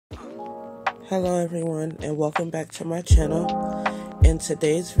Hello everyone, and welcome back to my channel. In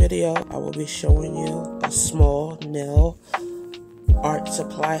today's video I will be showing you a small nail art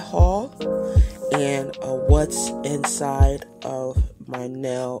supply haul and what's inside of my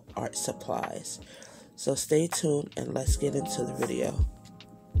nail art supplies. So stay tuned and let's get into the video.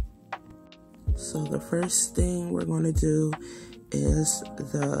 So the first thing we're going to do is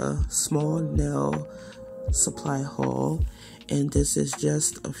the small nail supply haul, and this is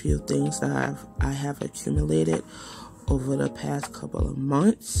just a few things that I have accumulated over the past couple of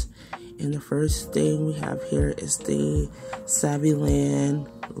months. And the first thing we have here is the Savvyland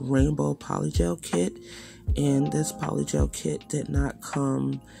Rainbow Polygel Kit, and this polygel kit did not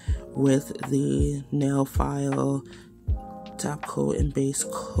come with the nail file, top coat and base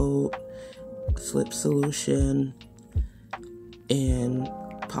coat, slip solution, and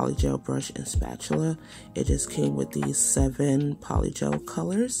polygel brush and spatula. It just came with these 7 polygel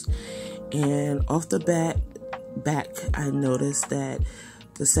colors. And off the back I noticed that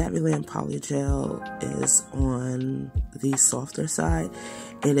the Savvyland polygel is on the softer side.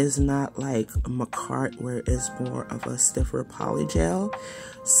 It is not like Macart where it's more of a stiffer polygel.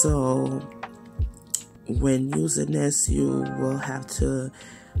 So when using this, you will have to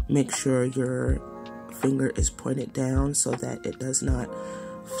make sure your finger is pointed down so that it does not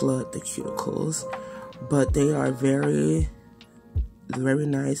flood the cuticles, but they are very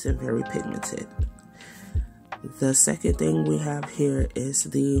nice and very pigmented. The second thing we have here is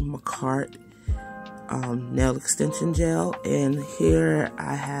the Macart nail extension gel, and here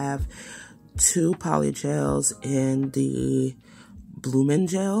I have 2 polygels in the Bloomin'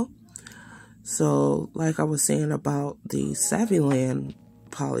 gel. So like I was saying about the Savvyland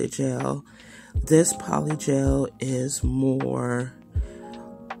polygel, this polygel is more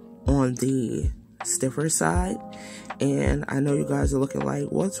on the stiffer side, and I know you guys are looking like,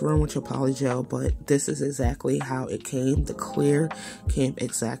 what's wrong with your polygel? But this is exactly how it came. The clear came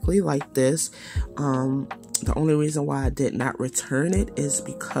exactly like this. The only reason why I did not return it is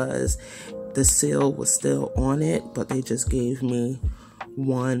because the seal was still on it, but they just gave me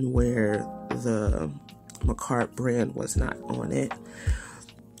one where the Macart brand was not on it.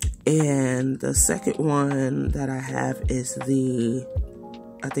 And the second one that I have is the,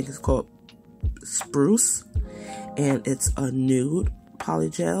 I think it's called Spruce, and it's a nude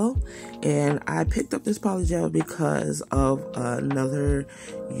polygel. And I picked up this polygel because of another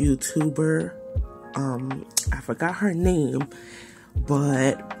YouTuber. I forgot her name,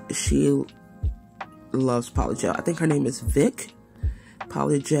 but she loves polygel. I think her name is Vic,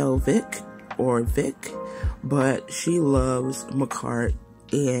 Polygel Vic or Vic, but she loves Macart,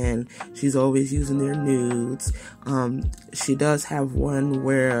 and she's always using their nudes. She does have one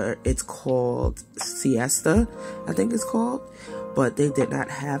where it's called Siesta, I think it's called, but they did not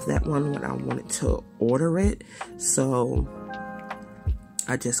have that one when I wanted to order it, so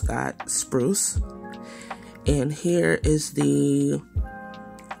I just got Spruce. And here is the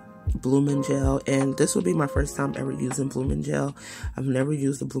Bloomin' gel, and this will be my first time ever using Bloomin' gel. I've never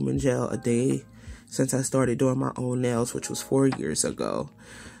used the Bloomin' gel a day since I started doing my own nails, which was 4 years ago.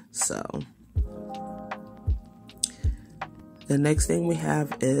 So the next thing we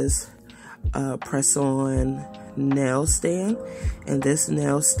have is a press-on nail stand, and this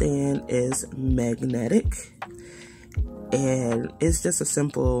nail stand is magnetic, and it's just a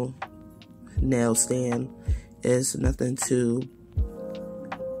simple nail stand. It's nothing too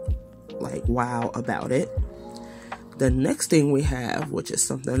like wow about it. The next thing we have, which is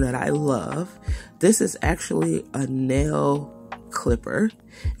something that I love, this is actually a nail clipper.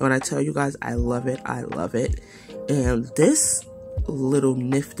 And when I tell you guys I love it, I love it. And this little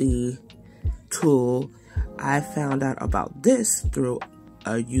nifty tool, I found out about this through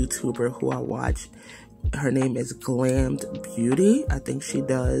a YouTuber who I watch. Her name is Glammed Beauty. I think she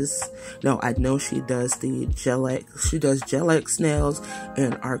does, no, I know she does the she does gel X nails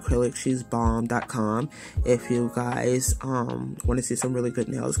and acrylic. She's bomb.com. If you guys want to see some really good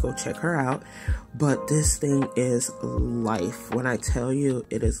nails, go check her out. But this thing is life. When I tell you,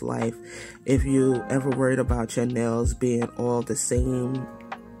 it is life. If you ever worried about your nails being all the same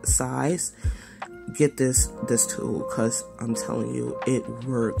size, get this tool, because I'm telling you, it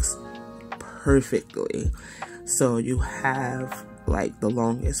works perfectly. So you have like the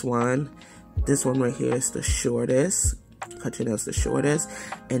longest one. This one right here is the shortest. Cut your nails the shortest,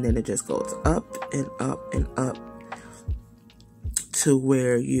 and then it just goes up and up and up to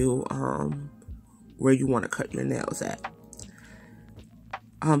where you want to cut your nails at.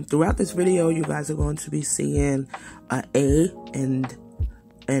 Throughout this video, you guys are going to be seeing a and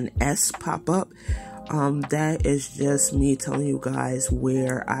an S pop up. that is just me telling you guys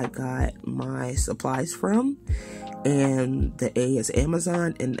where I got my supplies from. And the A is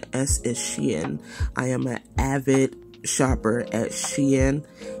Amazon and the S is Shein. I am an avid shopper at Shein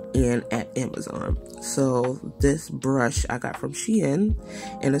and at Amazon. So this brush I got from Shein,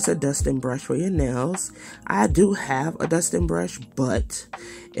 and it's a dusting brush for your nails. I do have a dusting brush, but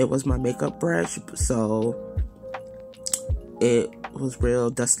it was my makeup brush, so it was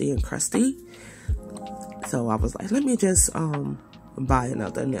real dusty and crusty. So I was like, let me just buy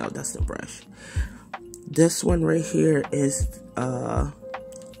another nail dusting brush. This one right here is a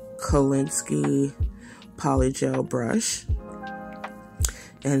Kolinsky Polygel brush.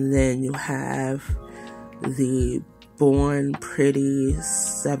 And then you have the Born Pretty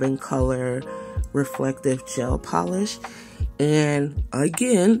 7-color reflective gel polish. And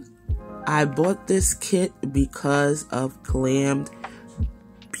again, I bought this kit because of Glammed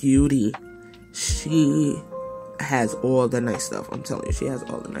Beauty. She has all the nice stuff. I'm telling you, she has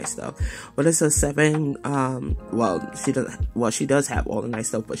all the nice stuff. But it's a 7, she does have all the nice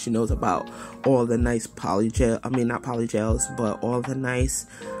stuff, but she knows about all the nice not polygels, but all the nice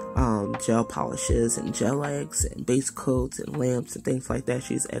gel polishes and gel eggs and base coats and lamps and things like that.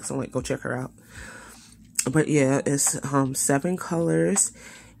 She's excellent. Go check her out. But yeah, it's 7 colors,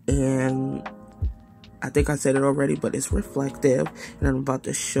 and I think I said it already, but it's reflective, and I'm about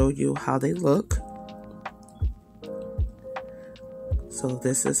to show you how they look. So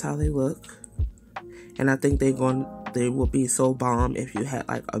this is how they look, and I think they will be so bomb if you had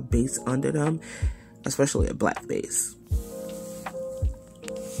like a base under them, especially a black base.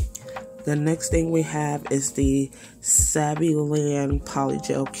 The next thing we have is the Savvyland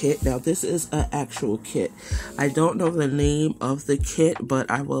Polygel Kit. Now this is an actual kit. I don't know the name of the kit,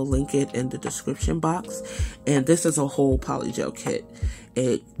 but I will link it in the description box. And this is a whole polygel kit.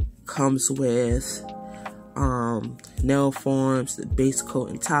 It comes with nail forms, the base coat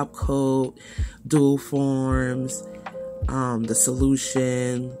and top coat, dual forms, the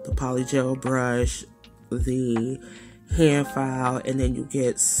solution, the polygel brush, the hand file, and then you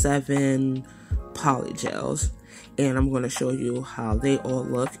get 7 polygels. And I'm going to show you how they all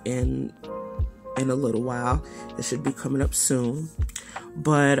look in a little while. It should be coming up soon.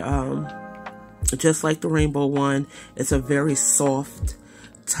 But just like the rainbow one, it's a very soft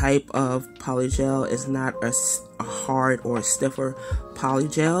type of polygel. It's not a hard or stiffer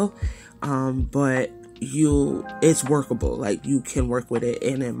polygel, but it's workable. Like, you can work with it,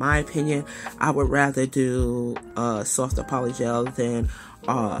 and in my opinion, I would rather do a softer polygel than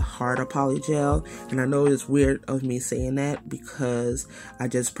a harder polygel. And I know it's weird of me saying that because I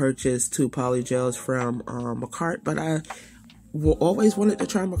just purchased 2 polygels from Macart, but I always wanted to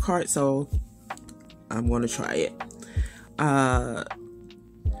try Macart, so I'm going to try it.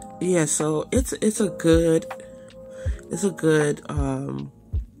 Yeah, so it's a good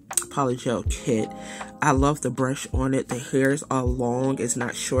polygel kit. I love the brush on it. The hairs are long. It's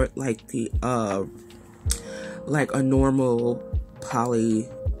not short like like a normal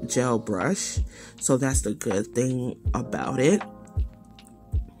polygel brush. So that's the good thing about it.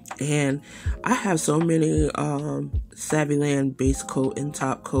 And I have so many Savvyland base coat and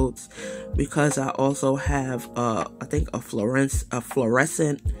top coats because I also have I think a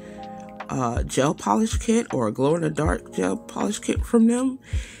fluorescent gel polish kit, or a glow in the dark gel polish kit from them.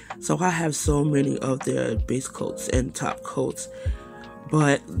 So I have so many of their base coats and top coats.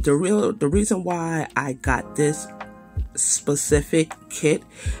 But the reason why I got this specific kit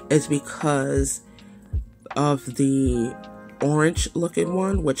is because of the orange looking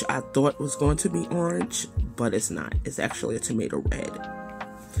one, which I thought was going to be orange, but it's not. It's actually a tomato red.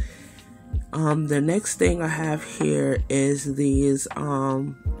 The next thing I have here is these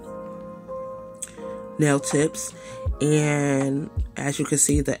nail tips, and as you can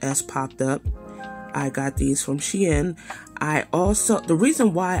see, the S popped up. I got these from Shein. The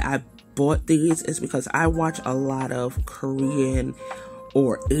reason why I bought these is because I watch a lot of Korean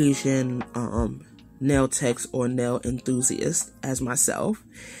or Asian nail techs or nail enthusiasts as myself,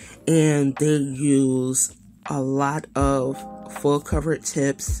 and they use a lot of full covered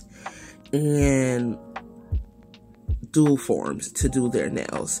tips and dual forms to do their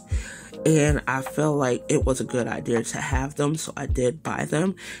nails. And I felt like it was a good idea to have them, so I did buy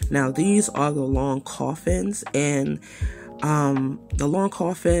them. Now, these are the long coffins, and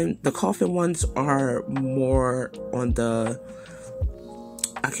the coffin ones are more on the,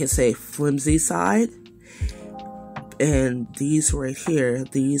 I can say, flimsy side. And these right here,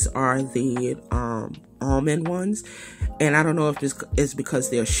 these are the almond ones. And I don't know if this is because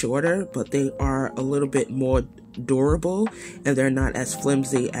they're shorter, but they are a little bit more durable, and they're not as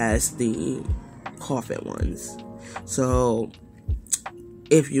flimsy as the coffin ones. So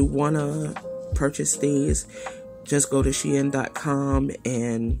if you want to purchase these, just go to shein.com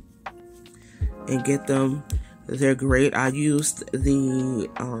and get them. They're great. I used the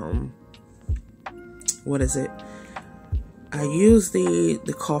I used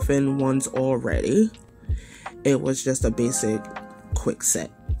the coffin ones already. It was just a basic quick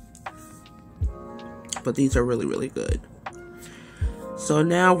set, but these are really, really good. So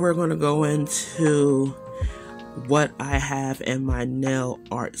now we're going to go into what I have in my nail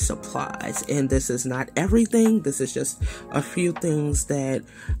art supplies, and this is not everything. This is just a few things that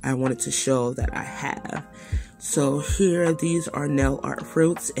I wanted to show that I have. So here, these are nail art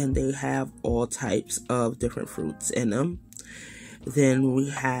fruits, and they have all types of different fruits in them. Then we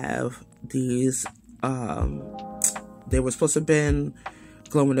have these, they were supposed to have been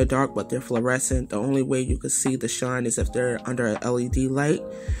glow in the dark, but they're fluorescent. The only way you could see the shine is if they're under an LED light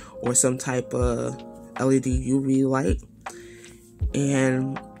or some type of LED UV light.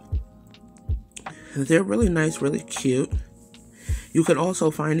 And they're really nice, really cute. You can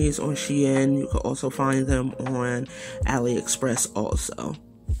also find these on Shein. You can also find them on AliExpress also.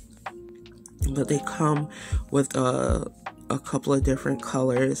 But they come with a couple of different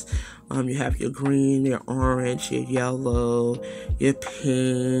colors. You have your green, your orange, your yellow, your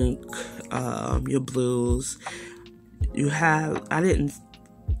pink, your blues. You have,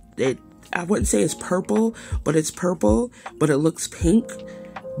 I wouldn't say it's purple, but it's purple, but it looks pink,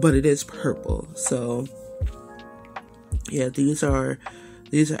 but it is purple. So yeah, these are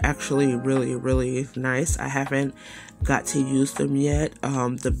actually really, really nice. I haven't got to use them yet.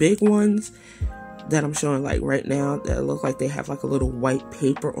 The big ones that I'm showing like right now that look like they have like a little white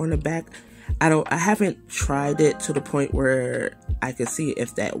paper on the back, I haven't tried it to the point where I can see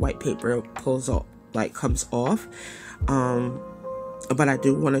if that white paper pulls off, like comes off. But I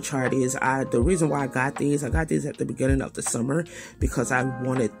do want to try these. The reason why I got these at the beginning of the summer because I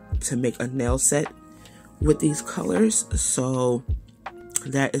wanted to make a nail set with these colors. So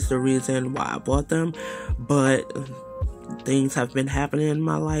that is the reason why I bought them. But things have been happening in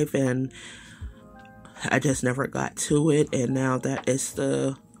my life and I just never got to it. And now that it's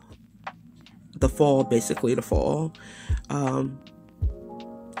the fall, basically the fall,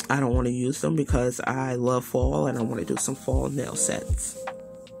 I don't want to use them because I love fall and I want to do some fall nail sets.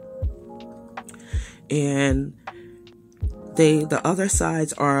 And the other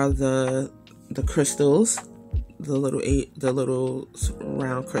sides are the crystals, the little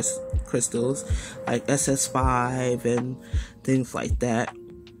round crystals like SS5 and things like that.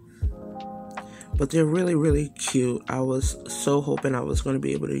 But they're really, really cute. I was so hoping I was going to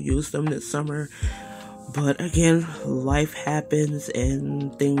be able to use them this summer. But again, life happens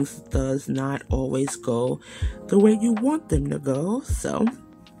and things does not always go the way you want them to go. So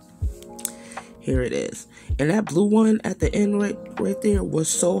here it is. And that blue one at the end right there was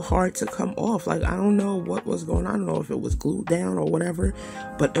so hard to come off. Like, I don't know what was going on. I don't know if it was glued down or whatever,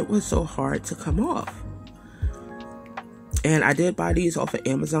 but it was so hard to come off. And I did buy these off of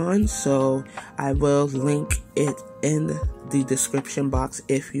Amazon, so I will link it in the description box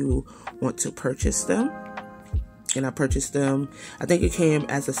if you want to purchase them. And I purchased them, I think it came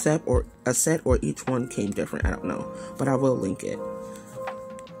as a set or each one came different, I don't know, but I will link it.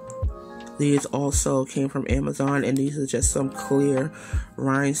 These also came from Amazon, and these are just some clear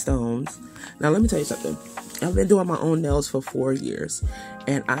rhinestones. Now let me tell you something. I've been doing my own nails for 4 years,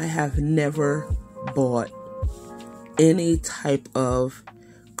 and I have never bought any type of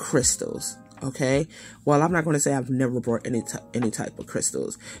crystals. Okay, well, I'm not going to say I've never bought any type of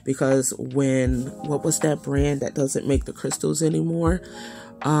crystals, because what was that brand that doesn't make the crystals anymore?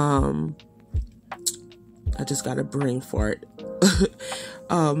 I just got a brain fart.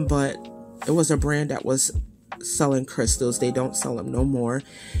 But it was a brand that was selling crystals. They don't sell them no more.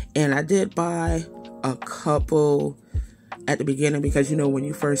 And I did buy a couple at the beginning, because you know when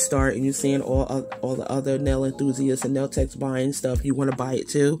you first start and you're seeing all the other nail enthusiasts and nail techs buying stuff, you want to buy it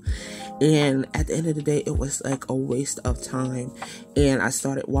too. And at the end of the day, it was like a waste of time. And I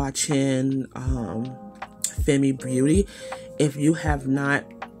started watching Femi Beauty. If you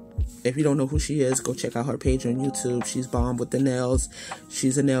don't know who she is, go check out her page on YouTube. She's bomb with the nails.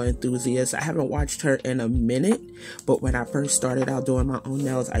 She's a nail enthusiast. I haven't watched her in a minute, but when I first started out doing my own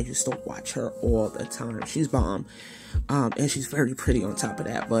nails, I used to watch her all the time. She's bomb. And she's very pretty on top of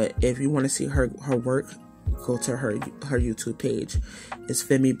that. But if you want to see her work, go to her YouTube page. It's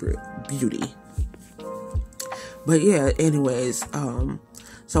Femi Beauty. But yeah, anyways,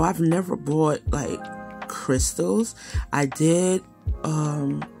 so I've never bought like crystals. I did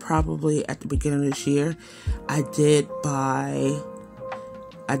probably at the beginning of this year, I did buy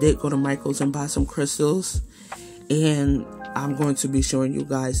I did go to Michael's and buy some crystals, and I'm going to be showing you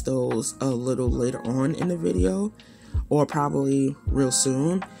guys those a little later on in the video, or probably real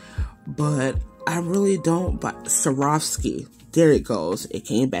soon. But I really don't buy Swarovski. There it goes. It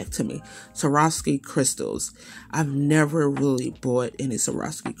came back to me. Swarovski crystals. I've never really bought any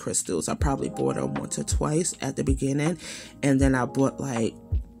Swarovski crystals. I probably bought them once or twice at the beginning, and then I bought like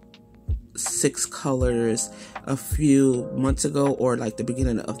 6 colors a few months ago, or like the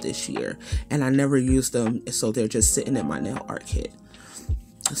beginning of this year, and I never used them, so they're just sitting in my nail art kit.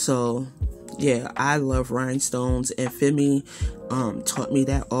 So yeah, I love rhinestones, and Femi taught me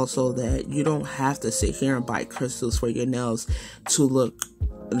that also, that you don't have to sit here and buy crystals for your nails to look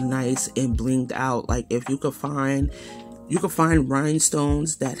nice and blinged out. Like, if you could find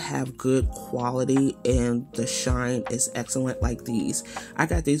rhinestones that have good quality and the shine is excellent, like these. I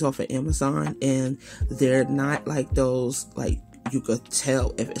got these off of Amazon, and they're not like those, like, you could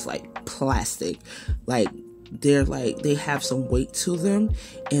tell if it's like plastic. Like, they're like, they have some weight to them,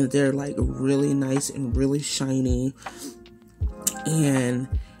 and they're like really nice and really shiny, and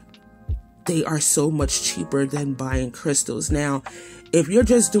they are so much cheaper than buying crystals. Now, if you're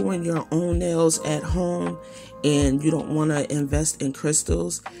just doing your own nails at home and you don't want to invest in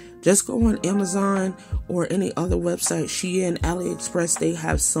crystals, just go on Amazon or any other website, Shein, AliExpress. They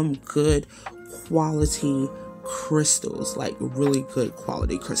have some good quality crystals, like really good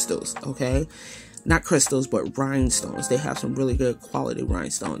quality crystals, okay? Not crystals, but rhinestones. They have some really good quality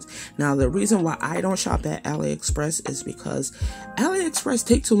rhinestones. Now, the reason why I don't shop at AliExpress is because AliExpress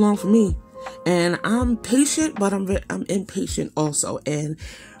takes too long for me. And I'm patient, but I'm impatient also. And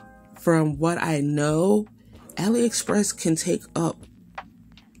from what I know, AliExpress can take up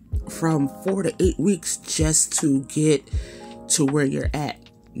from 4 to 8 weeks just to get to where you're at.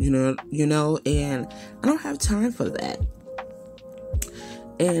 You know, and I don't have time for that.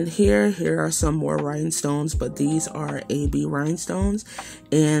 And here are some more rhinestones, but these are AB rhinestones,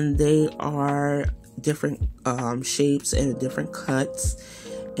 and they are different shapes and different cuts.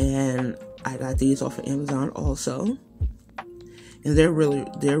 And I got these off of Amazon also, and they're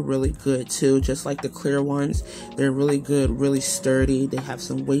really good too. Just like the clear ones, they're really good, really sturdy. They have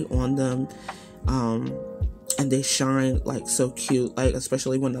some weight on them, and they shine like so cute. Like,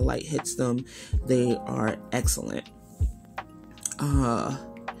 especially when the light hits them, they are excellent.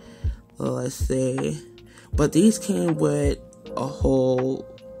 Let's see. But these came with a whole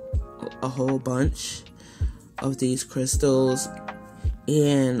bunch of these crystals,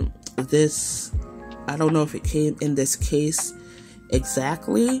 and this, I don't know if it came in this case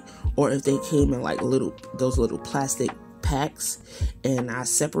exactly, or if they came in like those little plastic packs and I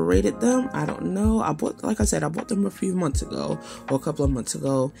separated them. I don't know. Like I said, I bought them a few months ago, or a couple of months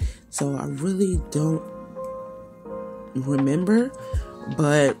ago, so I really don't remember.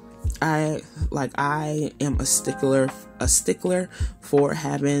 But I am a stickler for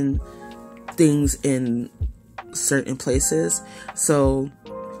having things in certain places. So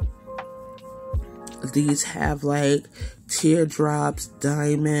these have like teardrops,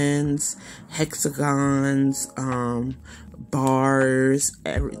 diamonds, hexagons, bars,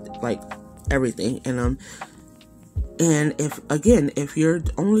 everything in them. And if you're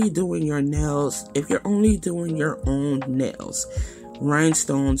only doing your nails, if you're only doing your own nails,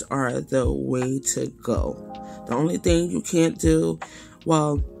 rhinestones are the way to go. The only thing you can't do,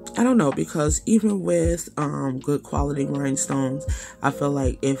 well, I don't know, because even with good quality rhinestones, I feel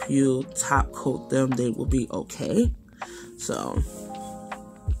like if you top coat them, they will be okay. So,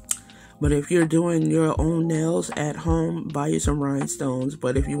 but if you're doing your own nails at home, buy you some rhinestones.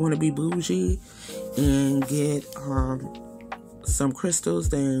 But if you want to be bougie and get some crystals,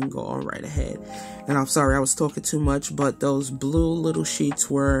 then go on right ahead. And I'm sorry I was talking too much, but those blue little sheets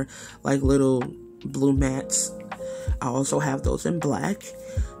were like little blue mats. I also have those in black.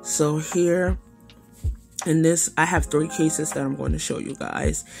 So here in this, I have 3 cases that I'm going to show you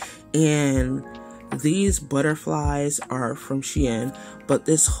guys, and these butterflies are from Shein, but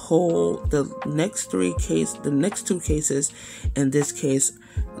the next 2 cases in this case,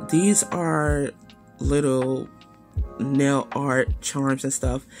 these are little nail art charms and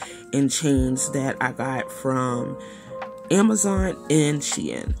stuff and chains that I got from Amazon and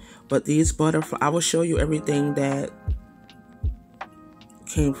Shein. But these butterflies, I will show you everything that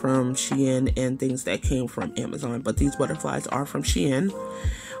came from Shein and things that came from Amazon, but these butterflies are from Shein.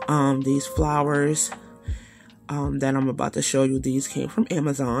 These flowers that I'm about to show you, these came from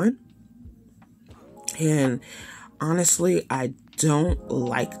Amazon, and honestly, I don't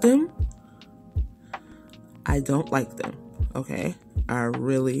like them. Okay, I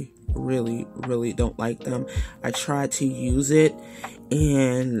really don't like them. I tried to use it,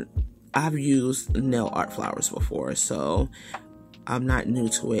 And I've used nail art flowers before, so I'm not new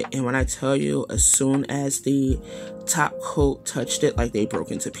to it. And when I tell you, as soon as the top coat touched it, like, they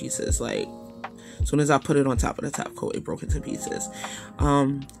broke into pieces. Like, as soon as I put it on top of the top coat, it broke into pieces.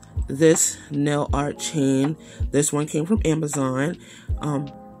 This nail art chain, this one came from Amazon.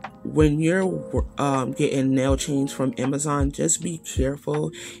 When you're getting nail chains from Amazon, just be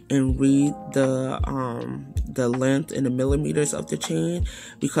careful and read the length and the millimeters of the chain,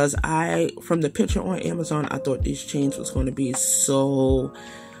 because from the picture on Amazon, I thought these chains was going to be so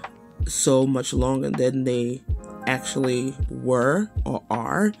much longer than they actually were or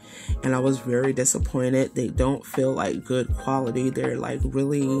are, and I was very disappointed. They don't feel like good quality. They're like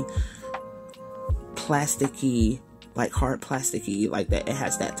really plasticky, like hard plasticky, like that. It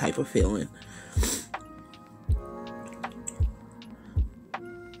has that type of feeling.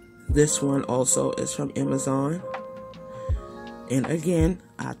 This one also is from Amazon, and again,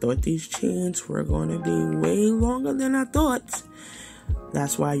 I thought these chains were going to be way longer than I thought.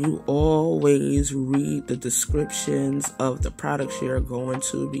 That's why you always read the descriptions of the products you're going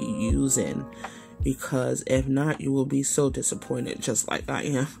to be using, because if not, you will be so disappointed, just like I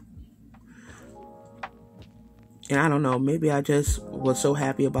am. And I don't know, maybe I just was so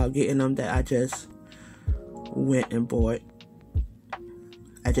happy about getting them that I just went and bought.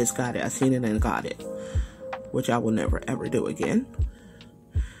 I just got it. I seen it and got it, which I will never ever do again.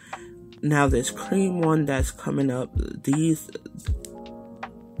 Now this cream one that's coming up,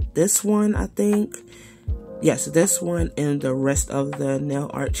 this one, I think, yes, this one and the rest of the nail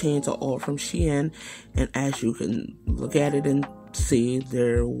art chains are all from Shein, and as you can look at it and see,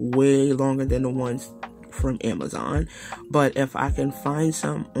 they're way longer than the ones from Amazon. But if I can find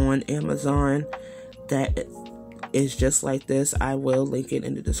some on Amazon that is just like this, I will link it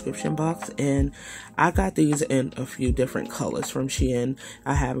in the description box. And I got these in a few different colors from Shein.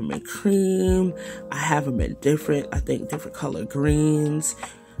 I have them in cream, I have them in different color greens,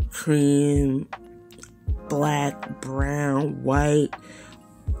 cream, black, brown, white,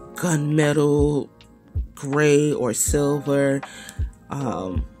 gunmetal, gray or silver,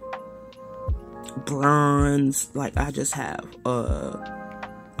 bronze. Like, I just have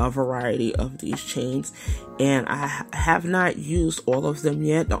a variety of these chains, and I have not used all of them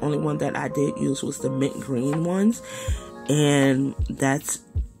yet. The only one that I did use was the mint green ones, and that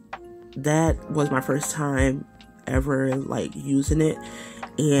was my first time ever like using it.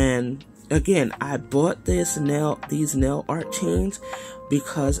 And again, I bought these nail art chains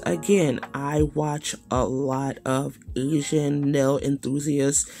because, again, I watch a lot of Asian nail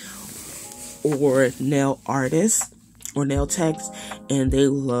enthusiasts or nail artists or nail techs, and they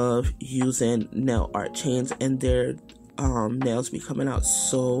love using nail art chains, and their nails be coming out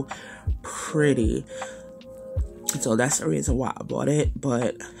so pretty. So that's the reason why I bought it,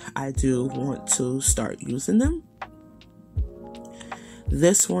 but I do want to start using them.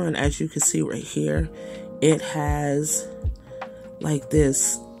 This one, as you can see right here, it has like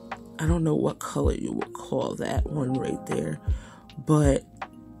this, I don't know what color you would call that one right there, but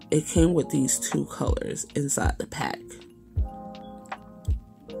it came with these two colors inside the pack.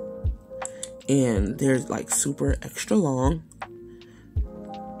 And they're like super extra long,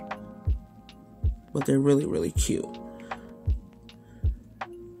 but they're really, really cute.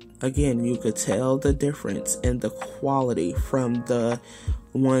 Again, you could tell the difference in the quality from the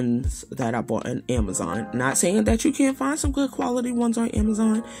ones that I bought on Amazon. Not saying that you can't find some good quality ones on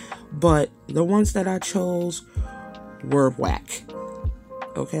Amazon, but the ones that I chose were whack.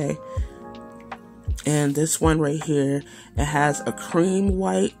 Okay? And this one right here, it has a cream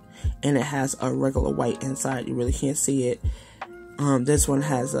white and it has a regular white inside. You really can't see it. This one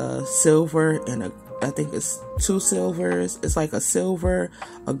has a silver and I think it's two silvers. It's like a silver,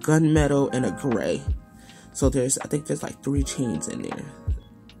 a gunmetal, and a gray. So I think there's like 3 chains in there.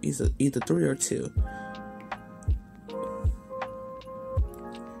 Either 3 or 2.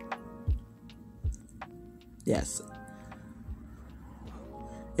 Yes.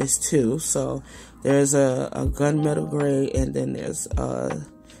 It's 2. So there's a gunmetal gray, and then there's a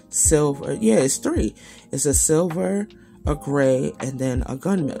silver. Yeah, it's 3. It's a silver, a gray, and then a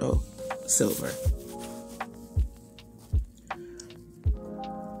gunmetal silver.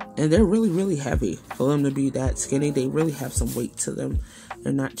 And they're really, really heavy. For them to be that skinny, they really have some weight to them.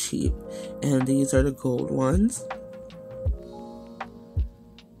 They're not cheap. And these are the gold ones.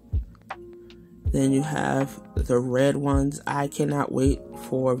 Then you have the red ones. I cannot wait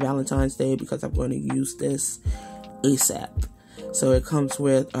for Valentine's Day because I'm going to use this ASAP. So it comes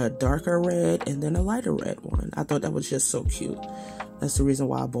with a darker red and then a lighter red one. I thought that was just so cute. That's the reason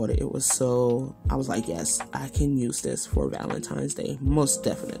why I bought it. It was so, I was like, yes, I can use this for Valentine's Day. Most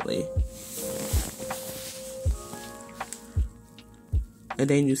definitely. And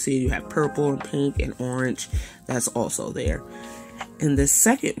then you see you have purple and pink and orange. That's also there. And the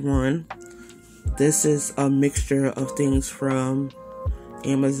second one, this is a mixture of things from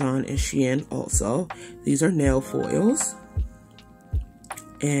Amazon and Shein also. These are nail foils.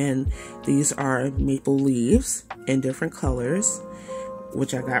 And these are maple leaves in different colors,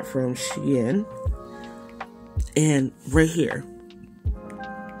 which I got from Shein. And right here,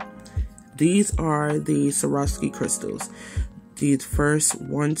 these are the Swarovski crystals. These first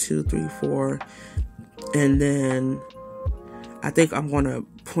 1, 2, 3, 4, and then I think I'm going to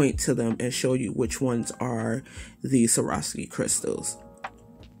point to them and show you which ones are the Swarovski crystals.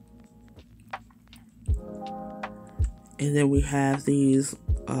 And then we have these,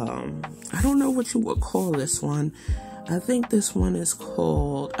 I don't know what you would call this one. I think this one is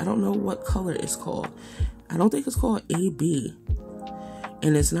called, I don't know what color it's called. I don't think it's called AB.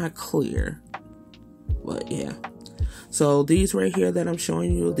 And it's not clear. But yeah. So these right here that I'm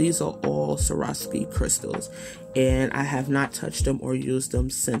showing you, these are all Swarovski crystals. And I have not touched them or used them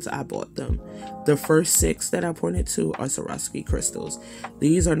since I bought them. The first 6 that I pointed to are Swarovski crystals.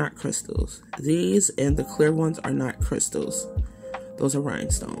 These are not crystals. These and the clear ones are not crystals. Those are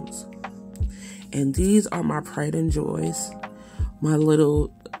rhinestones. And these are my pride and joys. My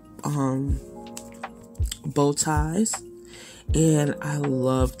little bow ties. And I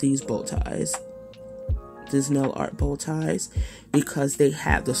love these bow ties. These nail art bow ties, because they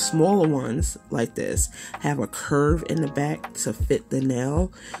have the smaller ones like this have a curve in the back to fit the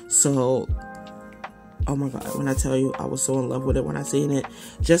nail. So oh my god, when I tell you I was so in love with it when I seen it,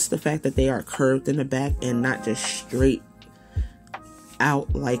 just the fact that they are curved in the back and not just straight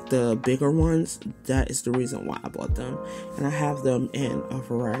out like the bigger ones, that is the reason why I bought them. And I have them in a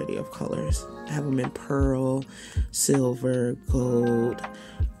variety of colors. I have them in pearl, silver, gold,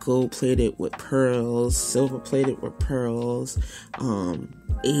 gold plated with pearls, silver plated with pearls,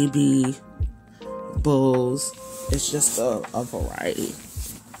 AB bows. It's just a variety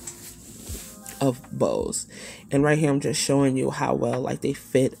of bows. And right here I'm just showing you how well like they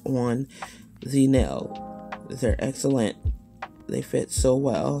fit on the nail. They're excellent. They fit so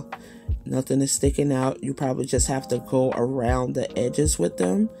well. Nothing is sticking out. You probably just have to go around the edges with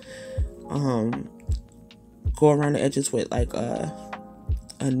them. Go around the edges with like a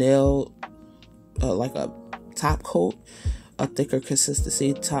nail, like a top coat, a thicker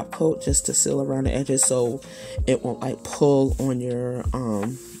consistency top coat, just to seal around the edges so it won't like pull on your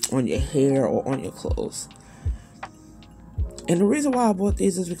hair or on your clothes. And the reason why I bought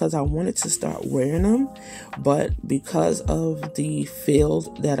these is because I wanted to start wearing them, but because of the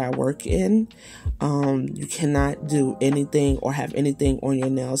field that I work in, you cannot do anything or have anything on your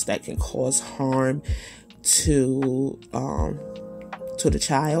nails that can cause harm to the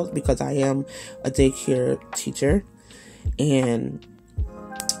child, because I am a daycare teacher, and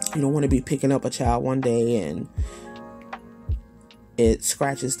you don't want to be picking up a child one day and it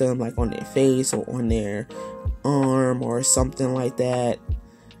scratches them like on their face or on their arm or something like that,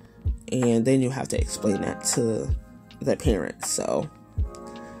 and then you have to explain that to the parents. So,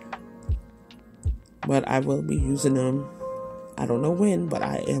 but I will be using them. I don't know when, but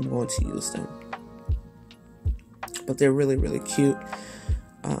I am going to use them. But they're really, really cute.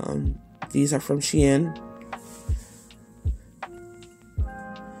 These are from Shein.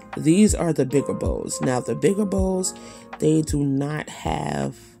 These are the bigger bows. Now, the bigger bows, they do not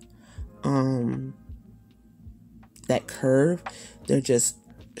have that curve. They're just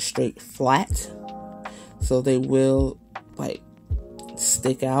straight flat. So they will like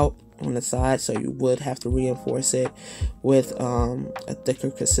stick out on the side. So you would have to reinforce it with a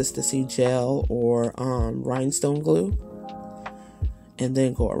thicker consistency gel or rhinestone glue. And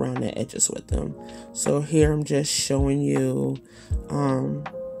then go around the edges with them. So here I'm just showing you,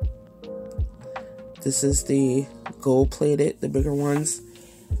 this is the gold plated, the bigger ones,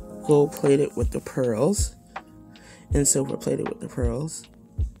 gold plated with the pearls, and silver plated with the pearls.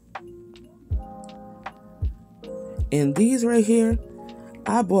 And these right here,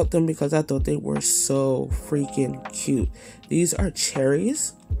 I bought them because I thought they were so freaking cute. These are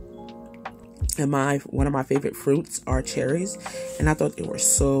cherries. And one of my favorite fruits are cherries, and I thought they were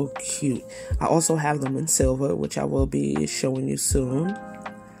so cute. I also have them in silver, which I will be showing you soon.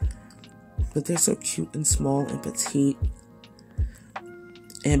 But they're so cute and small and petite.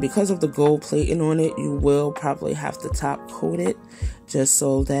 And because of the gold plating on it, you will probably have to top coat it just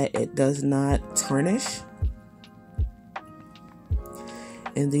so that it does not tarnish.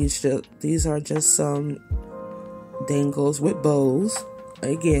 And these are just some dangles with bows.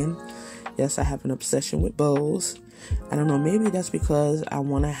 Again, yes, I have an obsession with bows. I don't know, maybe that's because I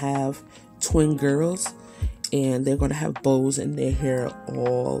want to have twin girls and they're going to have bows in their hair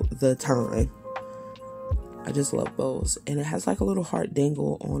all the time. I just love bows. And it has like a little heart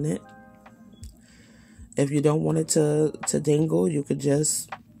dangle on it. If you don't want it to dangle, you could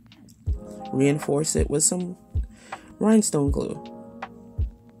just reinforce it with some rhinestone glue.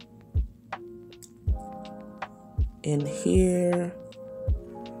 And here,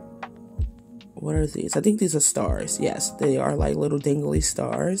 what are these? I think these are stars. Yes, they are like little dangly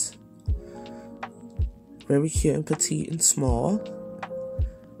stars. Very cute and petite and small.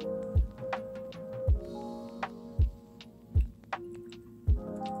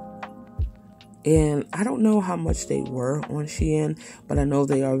 And I don't know how much they were on Shein, but I know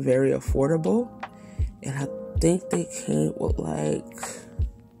they are very affordable. And I think they came with like,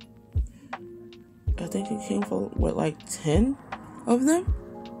 I think it came with like 10 of them.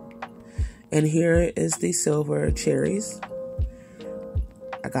 And here is the silver cherries.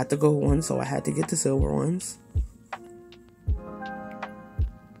 I got the gold one, so I had to get the silver ones.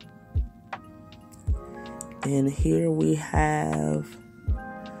 And here we have,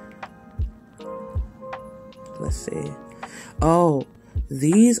 let's see. Oh,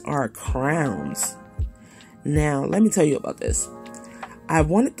 these are crowns. Now, let me tell you about this. I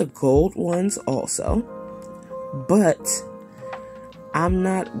wanted the gold ones also, but I'm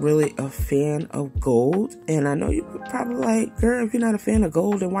not really a fan of gold. And I know you're probably like, girl, if you're not a fan of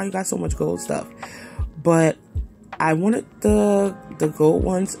gold, then why you got so much gold stuff? But I wanted the gold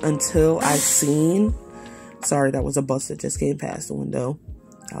ones until I seen, sorry, that was a bus that just came past the window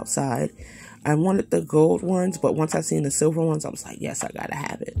outside. I wanted the gold ones, but once I seen the silver ones, I was like, yes, I gotta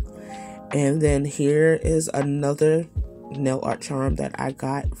have it. And then here is another nail art charm that I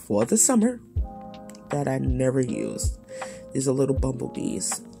got for the summer that I never used. These are little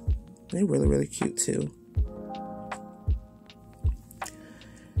bumblebees. They're really, really cute too.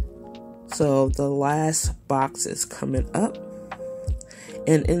 So the last box is coming up.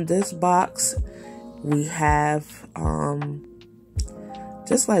 And in this box, we have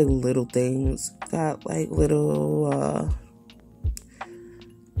just like little things. Got like little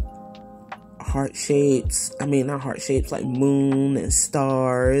heart shapes. I mean, not heart shapes, like moon and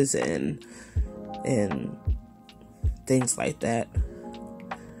stars and things like that.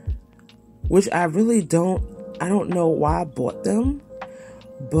 Which I really don't know why I bought them.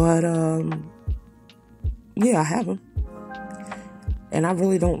 But yeah, I have them. And I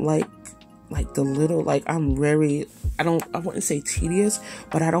really don't like the little, like I'm very, I wouldn't say tedious,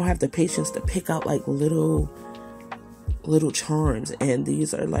 but I don't have the patience to pick out like little charms. And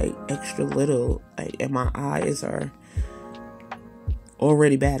these are like extra little, like, and my eyes are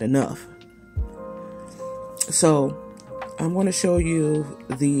already bad enough. So I'm going to show you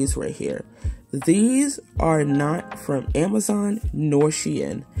these right here. These are not from Amazon nor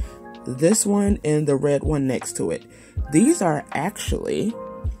Shein. This one and the red one next to it. These are actually,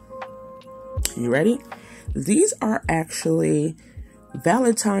 you ready? These are actually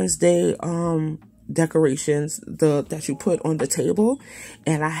Valentine's Day decorations that you put on the table,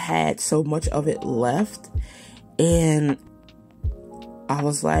 and I had so much of it left, and I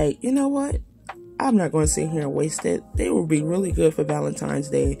was like, you know what? I'm not going to sit here and waste it. They would be really good for Valentine's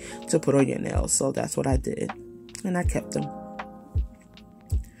Day to put on your nails. So that's what I did. And I kept them.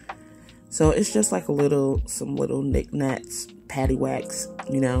 So it's just like some little knickknacks, paddywhacks,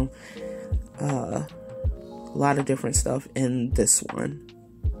 you know. A lot of different stuff in this one.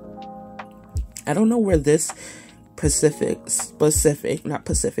 I don't know where this specific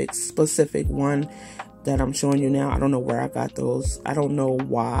one that I'm showing you now, I don't know where I got those. I don't know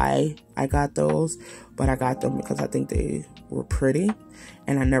why I got those, but I got them because I think they were pretty,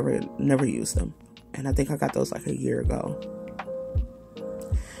 and I never used them. And I think I got those like a year ago.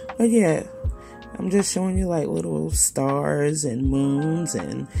 But yeah, I'm just showing you like little stars and moons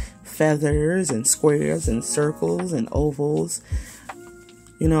and feathers and squares and circles and ovals.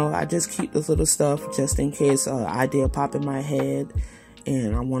 You know, I just keep this little stuff just in case an idea pop in my head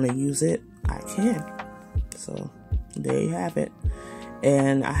and I want to use it, I can. So there you have it.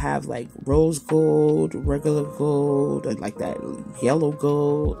 And I have like rose gold, regular gold, and like that yellow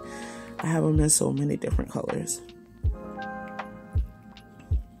gold. I have them in so many different colors.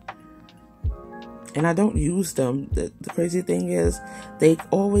 And I don't use them. The crazy thing is, they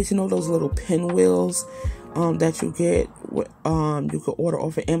always, you know, those little pinwheels that you get. You could order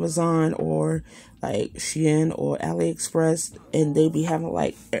off of Amazon or like Shein or AliExpress, and they be having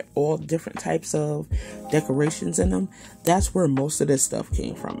like all different types of decorations in them. That's where most of this stuff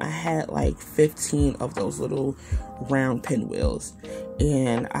came from. I had like 15 of those little round pinwheels,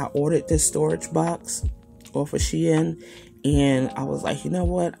 and I ordered this storage box off of Shein, and I was like, you know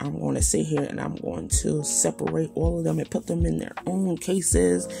what, I'm going to sit here and I'm going to separate all of them and put them in their own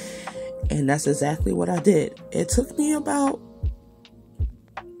cases. And that's exactly what I did. It took me about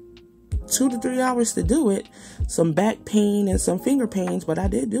 2 to 3 hours to do it. Some back pain and some finger pains, but I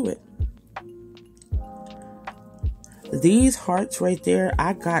did do it. These hearts right there,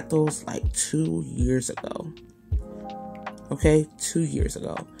 I got those like 2 years ago. Okay, 2 years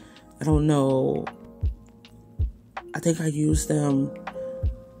ago. I don't know. I think I used them.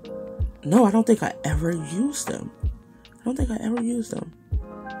 No, I don't think I ever used them.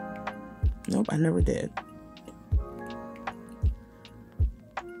 Nope, I never did.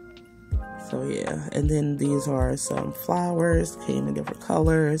 So yeah, and then these are some flowers, came in different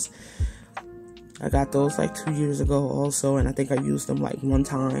colors. I got those like 2 years ago also, and I think I used them like one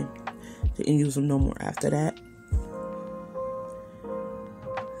time. Didn't use them no more after that.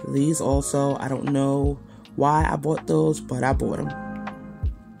 These also, I don't know why I bought those, but I bought them.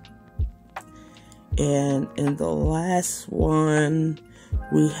 And in the last one,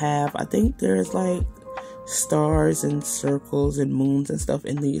 we have, I think there's like stars and circles and moons and stuff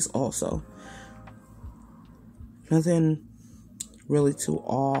in these also. Nothing really too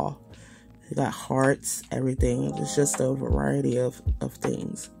awe. You got hearts, everything. It's just a variety of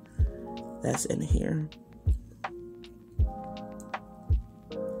things that's in here.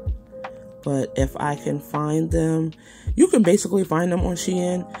 But if I can find them, you can basically find them on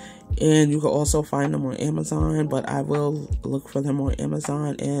Shein, and you can also find them on Amazon, but I will look for them on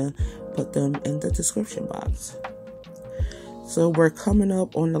Amazon and put them in the description box. So we're coming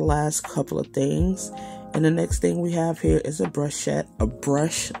up on the last couple of things, and the next thing we have here is a brush set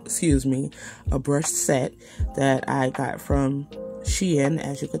that I got from Shein,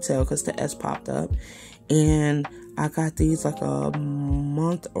 as you could tell because the S popped up. And I got these like a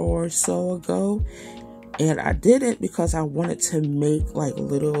month or so ago, and I did it because I wanted to make like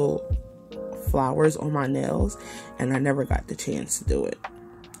little flowers on my nails, and I never got the chance to do it.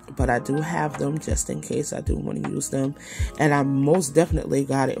 But I do have them just in case I do want to use them. And I most definitely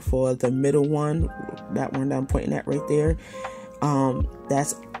got it for the middle one, that one that I'm pointing at right there.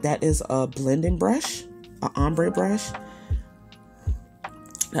 That is a blending brush, an ombre brush.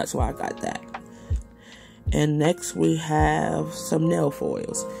 That's why I got that. And next we have some nail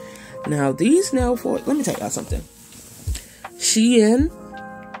foils. Now these nail foils, let me tell y'all something. Shein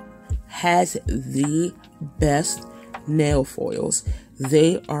has the best nail foils.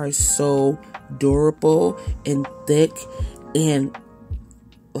 They are so durable and thick and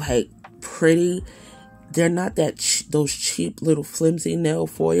like pretty. They're not those cheap little flimsy nail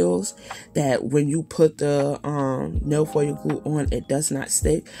foils that when you put the nail foil glue on, it does not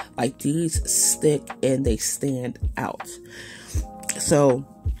stick. Like these stick and they stand out. So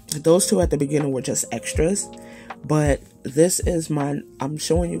those two at the beginning were just extras, but this is I'm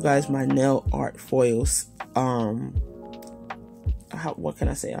showing you guys my nail art foils. What can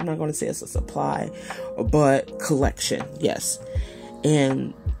I say? I'm not going to say it's a supply, but collection. Yes.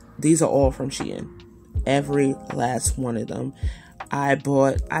 And these are all from Shein. Every last one of them. I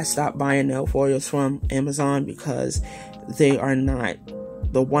stopped buying nail foils from Amazon because they are not,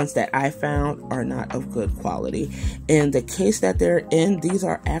 the ones that I found are not of good quality. And the case that they're in, these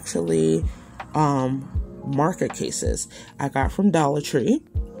are actually marker cases I got from Dollar Tree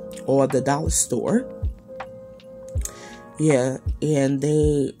or the dollar store. Yeah, and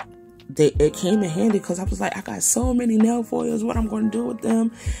it came in handy because I was like, I got so many nail foils, what I'm going to do with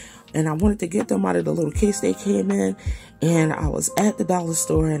them? And I wanted to get them out of the little case they came in. And I was at the dollar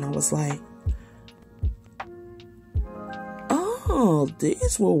store and I was like, oh,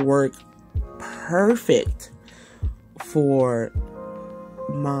 these will work perfect for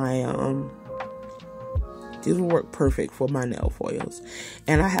my, these will work perfect for my nail foils.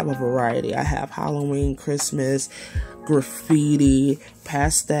 And I have a variety. I have Halloween, Christmas, graffiti,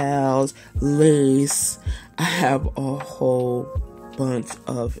 pastels, lace. I have a whole bunch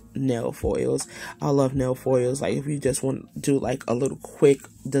of nail foils. I love nail foils. Like if you just want to do like a little quick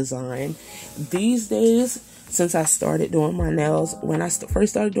design. These days, since I started doing my nails, when I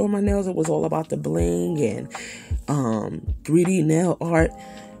first started doing my nails, it was all about the bling and 3D nail art.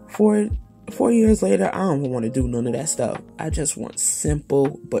 4 years later, I don't want to do none of that stuff. I just want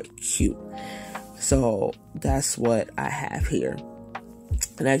simple but cute. So that's what I have here.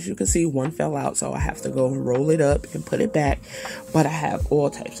 And as you can see, one fell out, so I have to go and roll it up and put it back. But I have all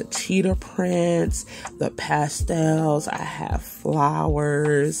types of cheetah prints, the pastels. I have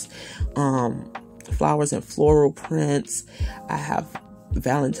flowers, flowers and floral prints. I have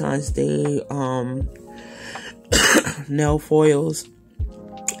Valentine's Day nail foils,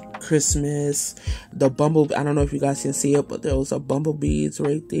 Christmas, the bumblebee. I don't know if you guys can see it, but there was a bumblebees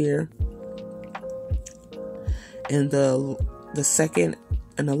right there. And the second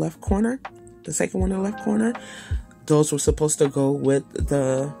in the left corner, the second one in the left corner, those were supposed to go with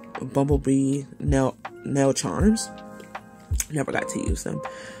the bumblebee nail charms. Never got to use them.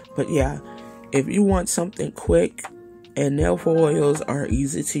 But yeah, if you want something quick, and nail foils are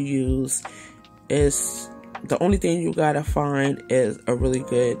easy to use, it's the only thing you gotta find is a really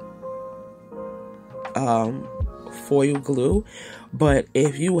good foil glue. But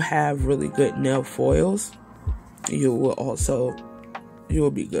if you have really good nail foils, you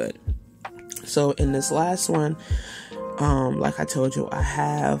will be good. So in this last one, like I told you, I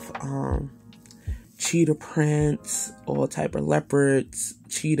have cheetah prints, all type of leopards,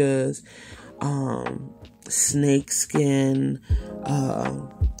 cheetahs, snake skin.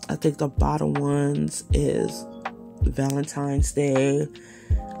 I think the bottom ones is Valentine's Day.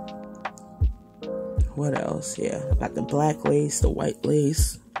 What else? Yeah, I got the black lace, the white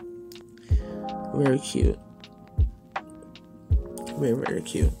lace. Very cute. Very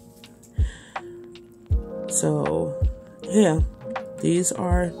cute. So yeah, these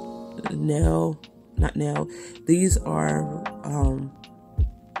are these are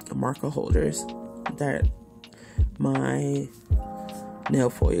marker holders that my nail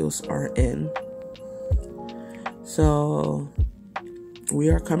foils are in. So we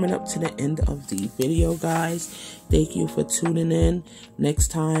are coming up to the end of the video, guys. Thank you for tuning in. Next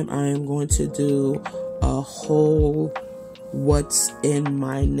time I am going to do a whole what's in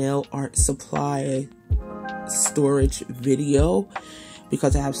my nail art supply storage video,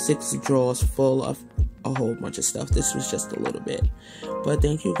 because I have 6 drawers full of a whole bunch of stuff. This was just a little bit. But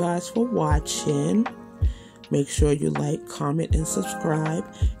thank you guys for watching. Make sure you like, comment, and subscribe,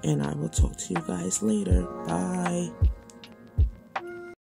 and I will talk to you guys later. Bye.